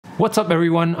What's up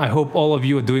everyone? I hope all of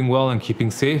you are doing well and keeping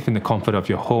safe in the comfort of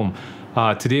your home.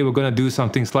 Today we're going to do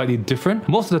something slightly different.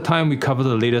 Most of the time we cover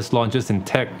the latest launches in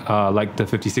tech like the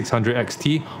 5600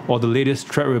 XT or the latest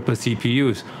Threadripper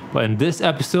CPUs. But in this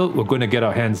episode we're going to get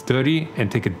our hands dirty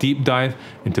and take a deep dive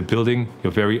into building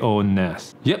your very own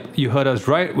NAS. Yep, you heard us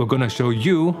right. We're going to show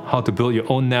you how to build your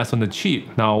own NAS on the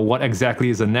cheap. Now, what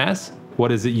exactly is a NAS?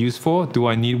 What is it used for? Do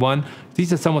I need one?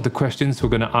 These are some of the questions we're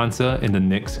going to answer in the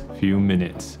next few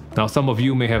minutes. Now, some of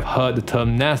you may have heard the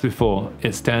term NAS before.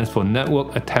 It stands for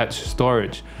Network Attached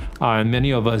Storage, and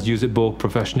many of us use it both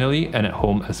professionally and at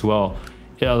home as well.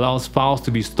 It allows files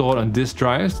to be stored on disk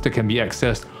drives that can be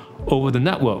accessed over the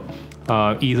network,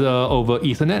 either over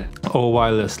Ethernet or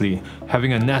wirelessly.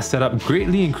 Having a NAS setup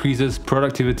greatly increases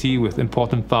productivity with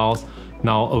important files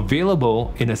now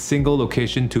available in a single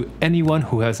location to anyone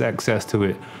who has access to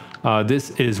it.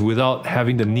 This is without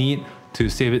having the need to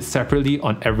save it separately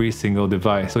on every single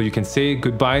device. So you can say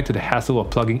goodbye to the hassle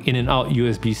of plugging in and out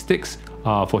USB sticks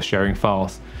for sharing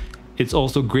files. It's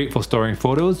also great for storing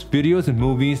photos, videos, and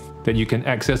movies that you can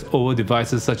access over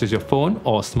devices such as your phone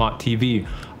or smart TV,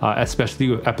 especially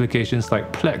with applications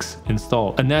like Plex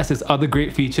installed. A NAS has other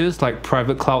great features like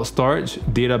private cloud storage,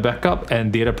 data backup,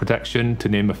 and data protection, to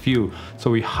name a few. So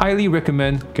we highly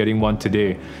recommend getting one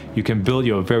today. You can build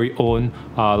your very own,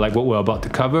 like what we're about to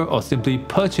cover, or simply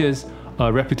purchase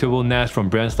a reputable NAS from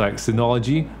brands like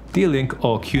Synology, D-Link,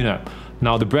 or QNAP.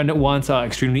 Now, the branded ones are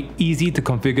extremely easy to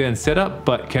configure and set up,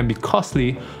 but can be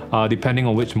costly depending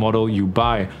on which model you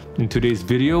buy. In today's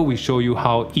video, we show you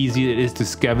how easy it is to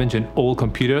scavenge an old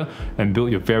computer and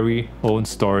build your very own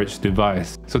storage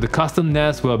device. So the custom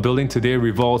NAS we're building today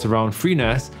revolves around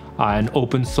FREENAS, an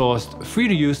open-sourced,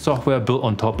 free-to-use software built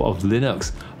on top of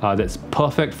Linux that's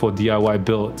perfect for DIY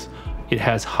builds. It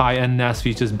has high-end NAS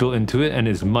features built into it and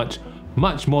is much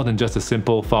more than just a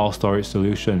simple file storage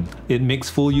solution. It makes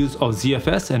full use of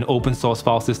ZFS, an open source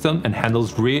file system, and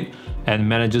handles RAID and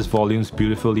manages volumes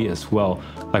beautifully as well.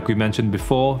 Like we mentioned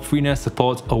before, FREENAS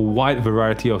supports a wide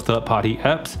variety of third-party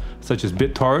apps such as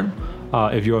BitTorrent,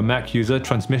 if you're a Mac user,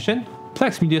 Transmission,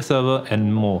 Plex Media Server,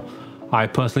 and more. I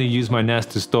personally use my NAS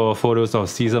to store photos of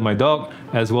Caesar, my dog,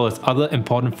 as well as other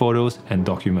important photos and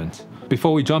documents.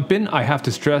 Before we jump in, I have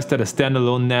to stress that a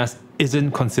standalone NAS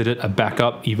isn't considered a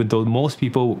backup, even though most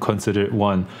people would consider it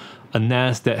one. A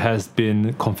NAS that has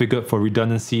been configured for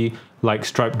redundancy, like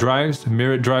striped drives,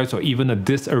 mirrored drives, or even a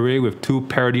disk array with 2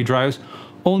 parity drives,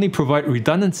 only provide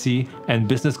redundancy and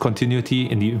business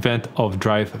continuity in the event of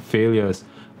drive failures.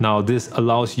 Now, this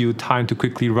allows you time to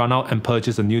quickly run out and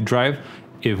purchase a new drive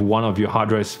if one of your hard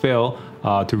drives fail,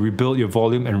 to rebuild your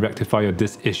volume and rectify your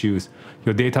disk issues.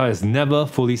 Your data is never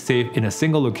fully safe in a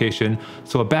single location,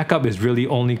 so a backup is really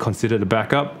only considered a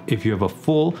backup if you have a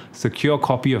full, secure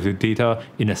copy of your data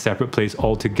in a separate place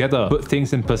altogether. Put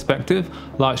things in perspective,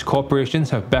 large corporations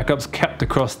have backups kept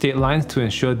across state lines to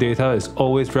ensure data is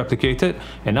always replicated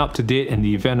and up to date in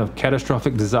the event of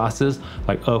catastrophic disasters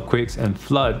like earthquakes and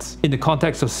floods. In the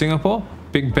context of Singapore,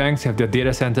 big banks have their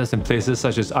data centers in places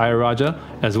such as Ayer Rajah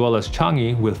as well as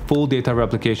Changi, with full data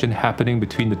replication happening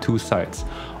between the two sites.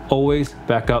 Always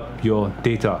back up your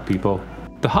data, people.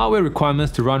 The hardware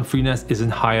requirements to run FREENAS isn't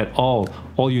high at all.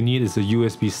 All you need is a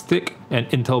USB stick, an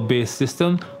Intel-based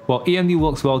system. Well, AMD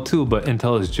works well too, but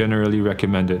Intel is generally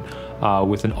recommended.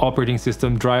 With an operating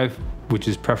system drive, which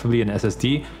is preferably an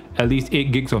SSD, at least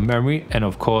 8 gigs of memory, and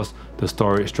of course, the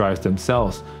storage drives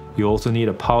themselves. You also need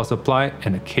a power supply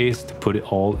and a case to put it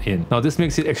all in. Now, this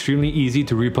makes it extremely easy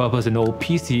to repurpose an old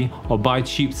PC or buy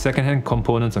cheap secondhand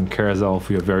components on Carousel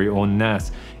for your very own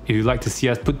NAS. If you'd like to see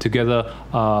us put together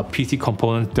PC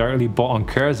components directly bought on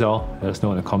Carousel, let us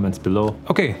know in the comments below.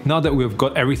 Okay, now that we've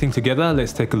got everything together,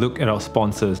 let's take a look at our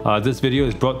sponsors. This video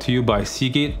is brought to you by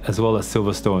Seagate as well as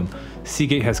Silverstone.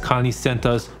 Seagate has kindly sent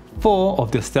us 4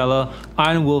 of their stellar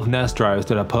Iron Wolf NAS drives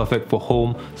that are perfect for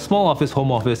home, small office, home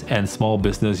office, and small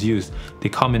business use. They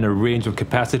come in a range of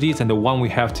capacities, and the one we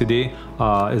have today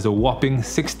is a whopping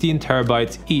 16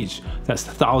 terabytes each. That's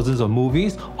thousands of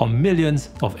movies or millions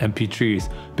of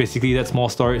MP3s. Basically, that's more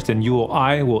storage than you or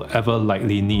I will ever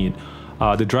likely need.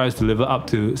 The drives deliver up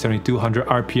to 7200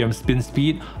 RPM spin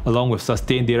speed, along with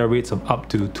sustained data rates of up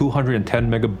to 210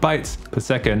 megabytes per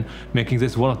second, making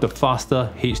this one of the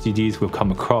faster HDDs we've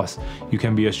come across. You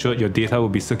can be assured your data will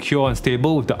be secure and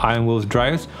stable with the Iron Wolf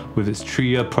drives, with its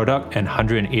 3-year product and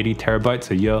 180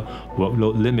 terabytes a year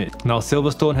workload limit. Now,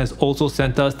 Silverstone has also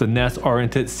sent us the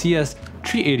NAS-oriented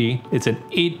CS380. It's an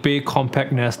 8-bay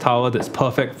compact NAS tower that's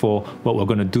perfect for what we're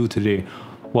going to do today.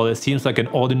 While it seems like an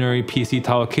ordinary PC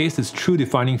tower case, its true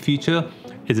defining feature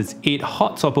is its 8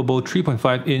 hot swappable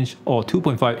 3.5-inch or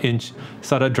 2.5-inch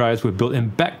SATA drives with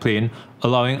built-in backplane,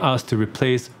 allowing us to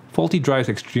replace faulty drives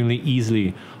extremely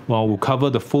easily, while we'll cover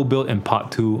the full build in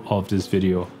part 2 of this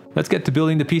video. Let's get to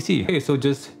building the PC. Okay, so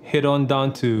just head on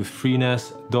down to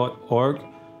freenas.org,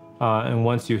 and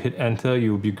once you hit enter,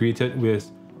 you'll be greeted with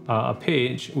a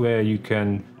page where you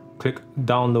can click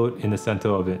download in the center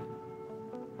of it.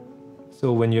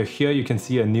 So when you're here, you can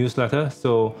see a newsletter.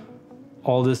 So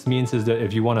all this means is that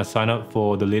if you want to sign up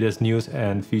for the latest news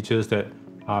and features that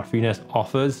FREENAS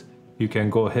offers, you can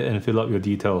go ahead and fill up your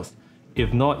details.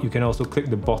 If not, you can also click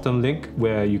the bottom link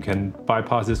where you can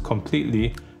bypass this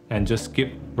completely and just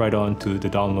skip right on to the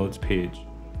downloads page.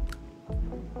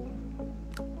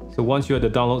 So once you're at the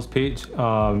downloads page,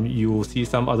 you will see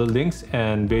some other links,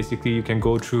 and basically you can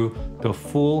go through the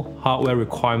full hardware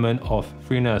requirement of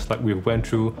FREENAS like we went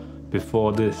through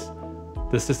before this.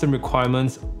 The system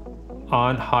requirements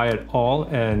aren't high at all,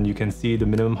 and you can see the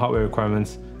minimum hardware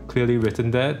requirements clearly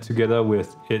written there together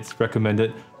with its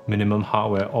recommended minimum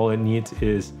hardware. All it needs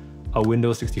is a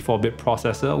Windows 64-bit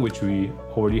processor, which we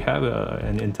already have,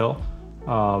 an Intel,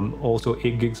 also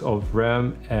 8 gigs of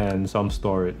RAM and some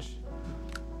storage.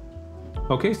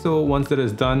 Okay, so once that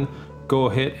is done, go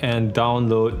ahead and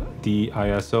download the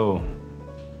ISO.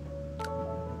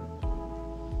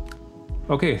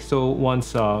 Okay, so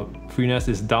once FREENAS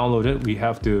is downloaded, we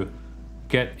have to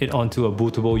get it onto a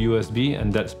bootable USB,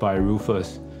 and that's by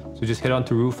Rufus. So just head on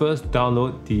to Rufus,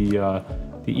 download the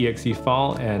exe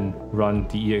file and run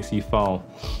the exe file.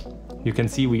 You can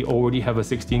see we already have a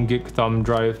 16 gig thumb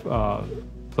drive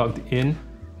plugged in,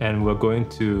 and we're going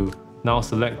to now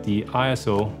select the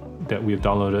ISO that we've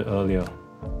downloaded earlier.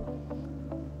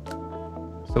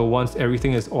 So once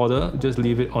everything is ordered, just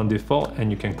leave it on default and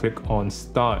you can click on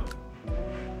start.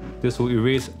 This will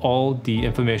erase all the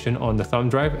information on the thumb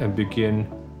drive and begin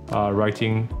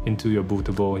writing into your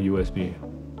bootable USB.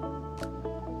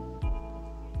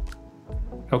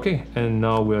 Okay, and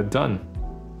now we're done.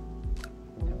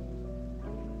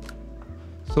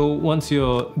 So once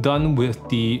you're done with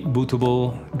the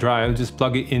bootable drive, just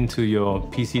plug it into your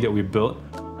PC that we built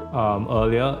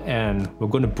earlier, and we're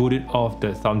going to boot it off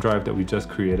the thumb drive that we just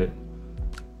created.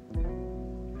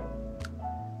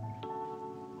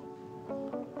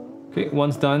 Okay,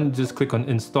 once done, just click on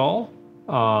install,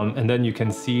 and then you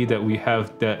can see that we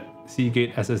have that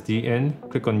Seagate SSD in.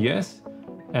 Click on yes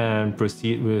and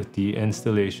proceed with the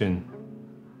installation.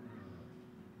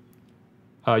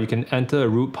 You can enter a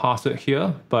root password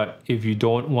here, but if you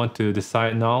don't want to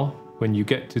decide now, when you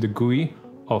get to the GUI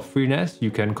of FREENAS,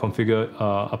 you can configure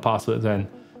a password then.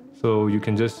 So you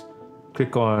can just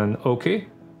click on OK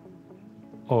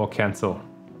or cancel.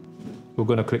 We're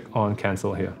going to click on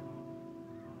cancel here.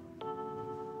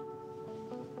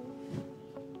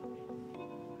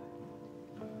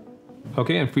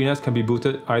 Okay, and FREENAS can be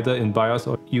booted either in BIOS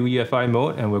or UEFI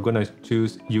mode, and we're going to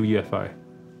choose UEFI.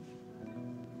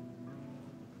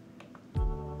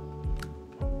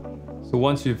 So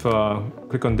once you've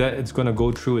clicked on that, it's going to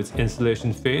go through its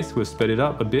installation phase. We'll sped it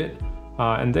up a bit,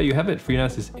 and there you have it.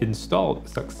 FREENAS is installed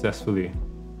successfully.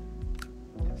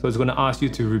 So it's going to ask you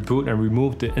to reboot and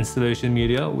remove the installation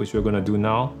media, which we're going to do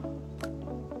now,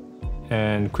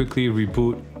 and quickly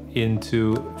reboot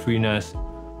into FREENAS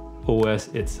OS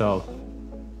itself.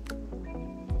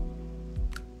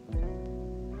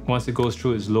 Once it goes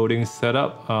through its loading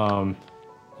setup,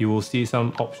 you will see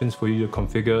some options for you to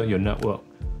configure your network.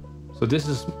 So this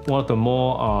is one of the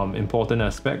more important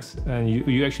aspects, and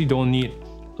you actually don't need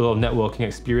a lot of networking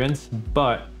experience,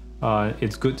 but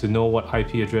it's good to know what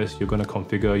IP address you're going to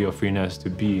configure your FREENAS to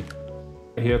be.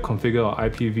 Here, configure our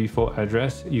IPv4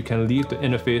 address. You can leave the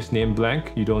interface name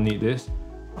blank, you don't need this,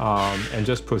 and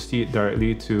just proceed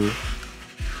directly to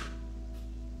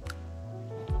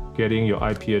getting your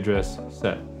IP address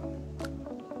set.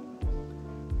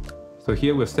 So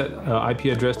here we've set IP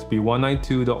address to be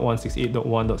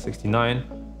 192.168.1.69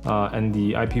 and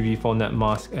the IPv4 net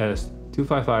mask as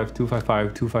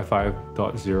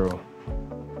 255.255.255.0.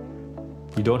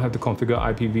 You don't have to configure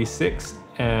IPv6,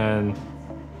 and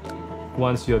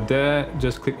once you're there,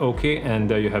 just click OK, and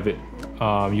there you have it.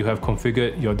 You have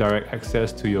configured your direct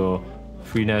access to your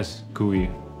FREENAS GUI.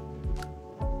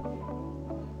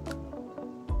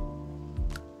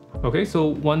 Okay, so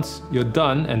once you're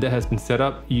done and that has been set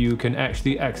up, you can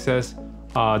actually access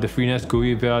the FREENAS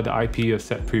GUI via the IP you've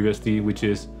set previously, which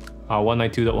is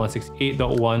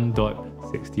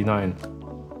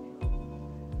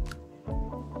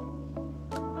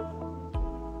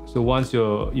 192.168.1.69. So once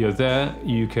you're there,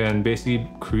 you can basically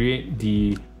create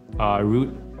the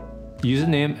root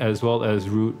username as well as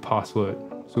root password.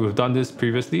 So we've done this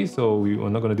previously, so we're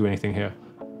not going to do anything here.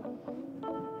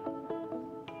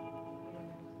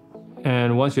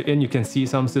 And once you're in, you can see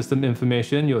some system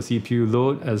information, your CPU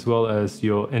load, as well as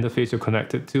your interface you're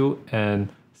connected to, and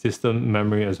system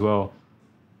memory as well.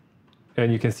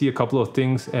 And you can see a couple of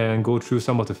things and go through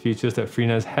some of the features that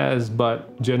FREENAS has,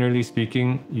 but generally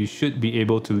speaking, you should be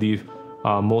able to leave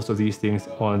most of these things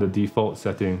on the default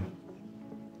setting.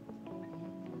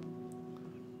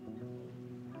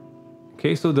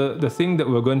 Okay, so the thing that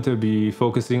we're going to be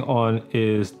focusing on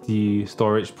is the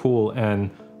storage pool, and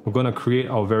we're going to create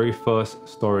our very first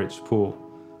storage pool.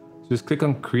 So just click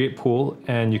on Create Pool,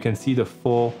 and you can see the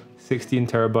 4 16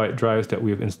 terabyte drives that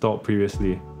we've installed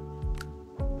previously.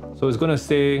 So it's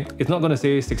not going to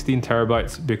say 16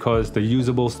 terabytes because the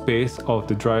usable space of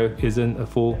the drive isn't a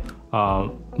full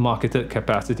marketed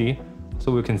capacity.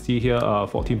 So we can see here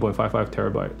 14.55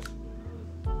 terabytes.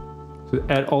 So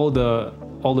add all the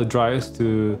drives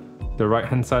to the right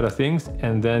hand side of things,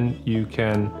 and then you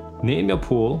can name your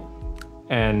pool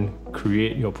and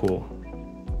create your pool.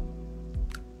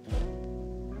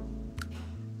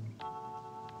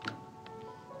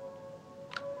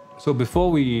 So before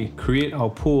we create our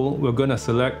pool, we're going to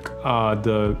select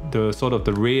the sort of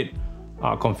the RAID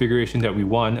configuration that we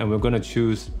want, and we're going to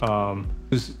choose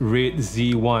RAID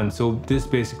Z1. So this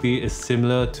basically is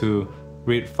similar to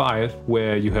RAID 5,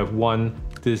 where you have one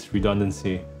disk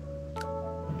redundancy.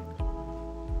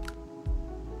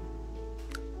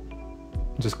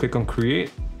 Just click on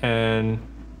Create, and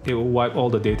it will wipe all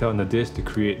the data on the disk to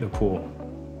create the pool.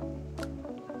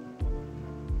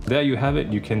 There you have it.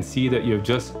 You can see that you've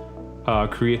just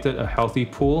created a healthy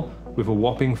pool with a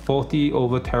whopping 40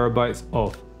 over terabytes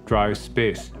of drive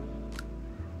space.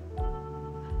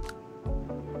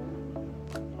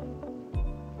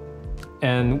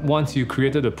 And once you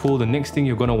created the pool, the next thing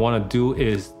you're going to want to do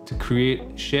is to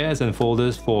create shares and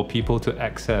folders for people to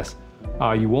access.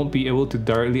 You won't be able to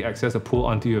directly access a pool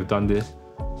until you've done this.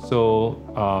 So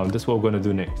that's what we're going to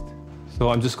do next. So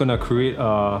I'm just going to create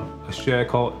a share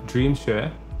called Dream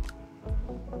Share,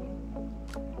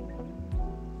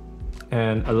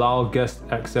 and allow guest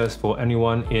access for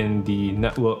anyone in the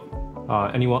network,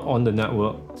 anyone on the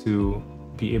network to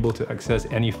be able to access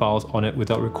any files on it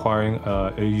without requiring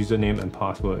a username and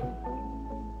password.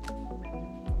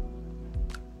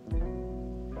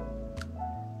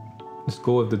 Just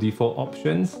go with the default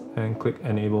options and click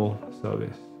Enable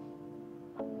Service.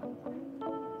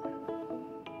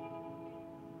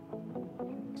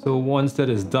 So once that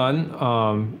is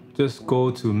done, just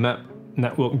go to Map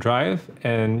Network Drive,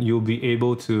 and you'll be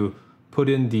able to put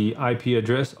in the IP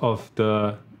address of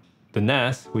the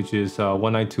NAS, which is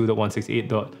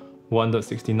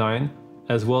 192.168.1.69,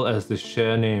 as well as the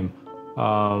share name.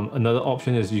 Another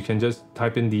option is you can just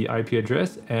type in the IP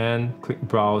address and click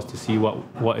Browse to see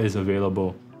what is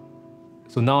available.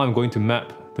 So now I'm going to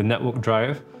map the network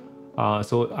drive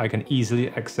so I can easily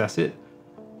access it.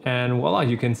 And voila,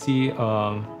 you can see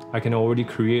I can already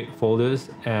create folders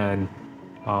and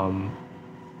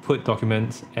put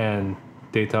documents and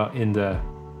data in there.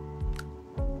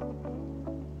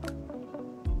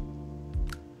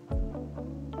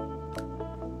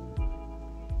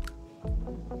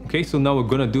 Okay, so now we're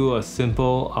going to do a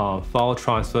simple file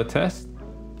transfer test.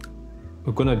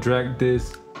 We're going to drag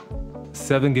this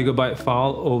 7 GB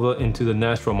file over into the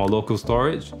NAS from our local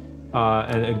storage.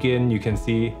 And again, you can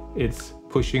see it's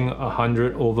pushing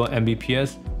 100 over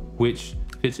Mbps, which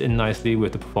fits in nicely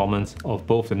with the performance of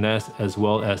both the NAS as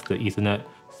well as the Ethernet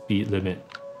speed limit.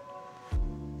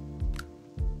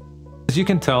 As you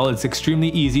can tell, it's extremely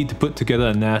easy to put together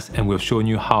a NAS, and we've shown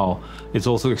you how. It's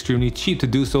also extremely cheap to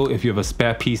do so if you have a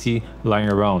spare PC lying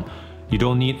around. You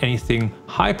don't need anything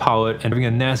high powered, and having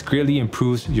a NAS greatly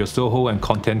improves your Soho and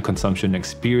content consumption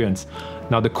experience.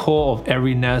 Now, the core of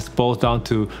every NAS boils down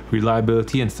to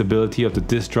reliability and stability of the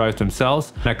disk drives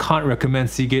themselves, and I can't recommend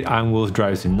Seagate Ironwolf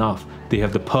drives enough. They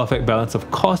have the perfect balance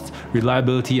of cost,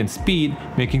 reliability and speed,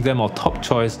 making them our top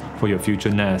choice for your future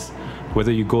NAS,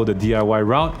 whether you go the DIY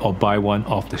route or buy one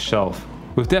off the shelf.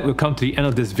 With that, we've come to the end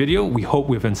of this video. We hope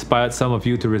we've inspired some of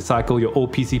you to recycle your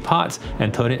old PC parts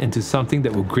and turn it into something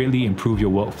that will greatly improve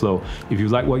your workflow. If you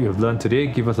like what you've learned today,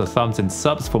 give us a thumbs and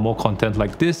subs for more content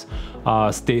like this.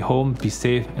 Stay home, be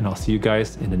safe, and I'll see you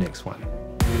guys in the next one.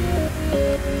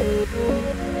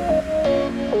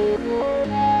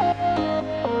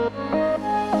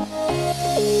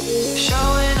 Show